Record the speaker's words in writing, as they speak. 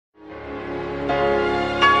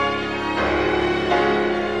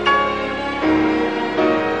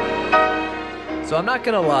So I'm not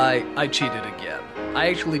gonna lie, I cheated again. I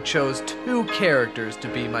actually chose 2 characters to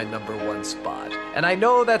be my #1 spot. And I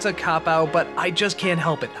know that's a cop-out, but I just can't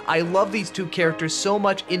help it. I love these 2 characters so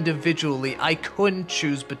much individually, I couldn't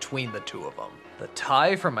choose between the 2 of them. The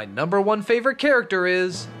tie for my #1 favorite character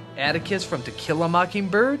is Atticus from To Kill a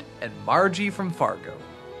Mockingbird and Margie from Fargo.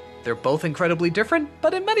 They're both incredibly different,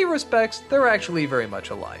 but in many respects, they're actually very much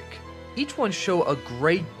alike. Each one show a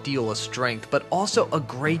great deal of strength, but also a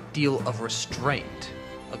great deal of restraint.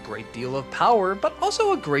 A great deal of power, but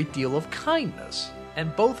also a great deal of kindness.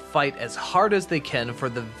 And both fight as hard as they can for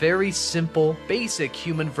the very simple, basic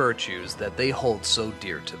human virtues that they hold so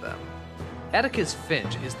dear to them. Atticus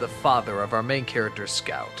Finch is the father of our main character,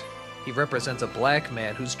 Scout. He represents a black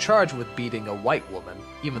man who's charged with beating a white woman,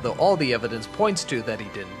 even though all the evidence points to that he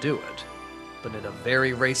didn't do it. But in a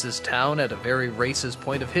very racist town at a very racist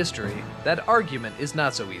point of history, that argument is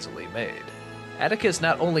not so easily made. Atticus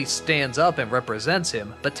not only stands up and represents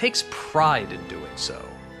him, but takes pride in doing so,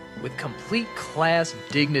 with complete class,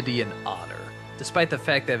 dignity, and honor, despite the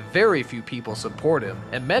fact that very few people support him,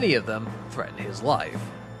 and many of them threaten his life.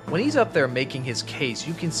 When he's up there making his case,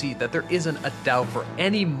 you can see that there isn't a doubt for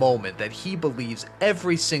any moment that he believes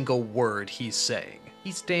every single word he's saying.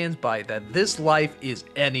 He stands by that this life is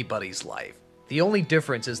anybody's life. The only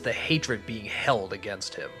difference is the hatred being held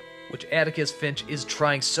against him, which Atticus Finch is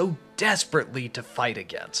trying so desperately to fight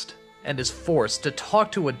against, and is forced to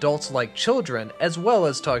talk to adults like children as well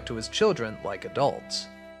as talk to his children like adults.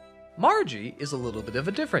 Margie is a little bit of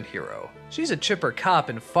a different hero. She's a chipper cop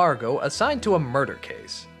in Fargo assigned to a murder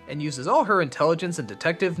case, and uses all her intelligence and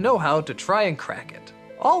detective know-how to try and crack it,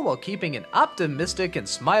 all while keeping an optimistic and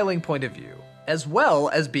smiling point of view, as well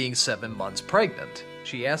as being 7 months pregnant.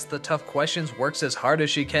 She asks the tough questions, works as hard as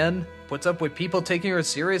she can, puts up with people taking her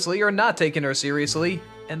seriously or not taking her seriously,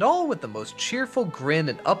 and all with the most cheerful grin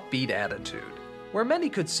and upbeat attitude. Where many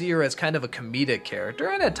could see her as kind of a comedic character,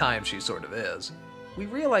 and at times she sort of is, we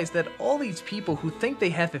realize that all these people who think they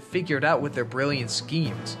have it figured out with their brilliant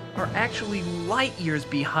schemes are actually light years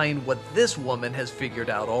behind what this woman has figured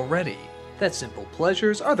out already. That simple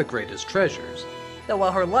pleasures are the greatest treasures. That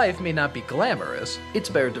while her life may not be glamorous, it's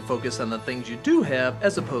better to focus on the things you do have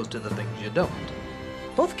as opposed to the things you don't.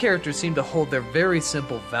 Both characters seem to hold their very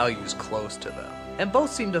simple values close to them, and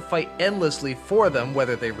both seem to fight endlessly for them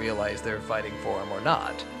whether they realize they're fighting for them or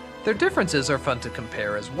not. Their differences are fun to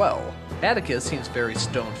compare as well. Atticus seems very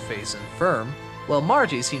stone-faced and firm, while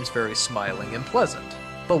Margie seems very smiling and pleasant.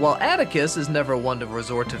 But while Atticus is never one to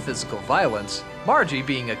resort to physical violence, Margie,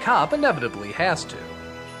 being a cop, inevitably has to.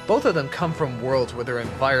 Both of them come from worlds where their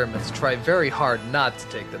environments try very hard not to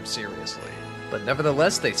take them seriously. But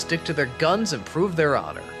nevertheless, they stick to their guns and prove their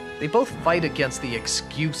honor. They both fight against the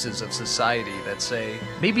excuses of society that say,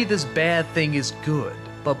 maybe this bad thing is good,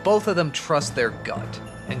 but both of them trust their gut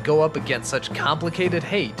and go up against such complicated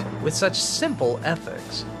hate with such simple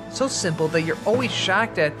ethics. So simple that you're always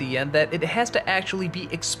shocked at the end that it has to actually be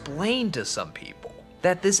explained to some people.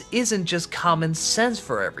 That this isn't just common sense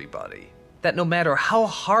for everybody. That no matter how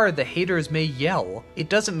hard the haters may yell, it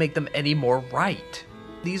doesn't make them any more right.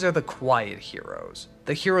 These are the quiet heroes.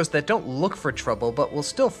 The heroes that don't look for trouble but will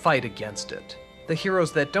still fight against it. The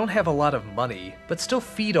heroes that don't have a lot of money but still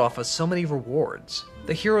feed off of so many rewards.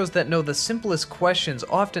 The heroes that know the simplest questions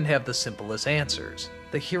often have the simplest answers.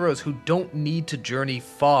 The heroes who don't need to journey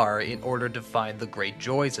far in order to find the great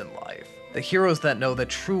joys in life. The heroes that know that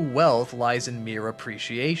true wealth lies in mere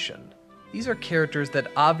appreciation. These are characters that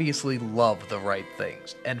obviously love the right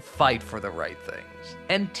things, and fight for the right things,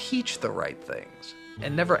 and teach the right things,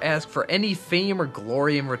 and never ask for any fame or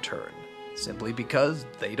glory in return, simply because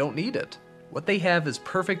they don't need it. What they have is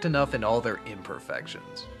perfect enough in all their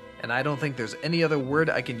imperfections. And I don't think there's any other word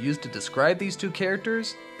I can use to describe these 2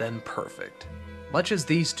 characters than perfect. Much as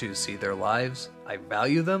these 2 see their lives, I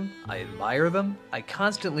value them, I admire them, I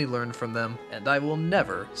constantly learn from them, and I will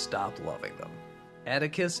never stop loving them.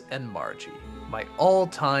 Atticus and Margie, my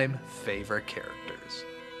all-time favorite characters.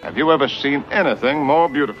 Have you ever seen anything more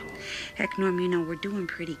beautiful? Heck, Norm, we're doing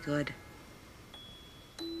pretty good.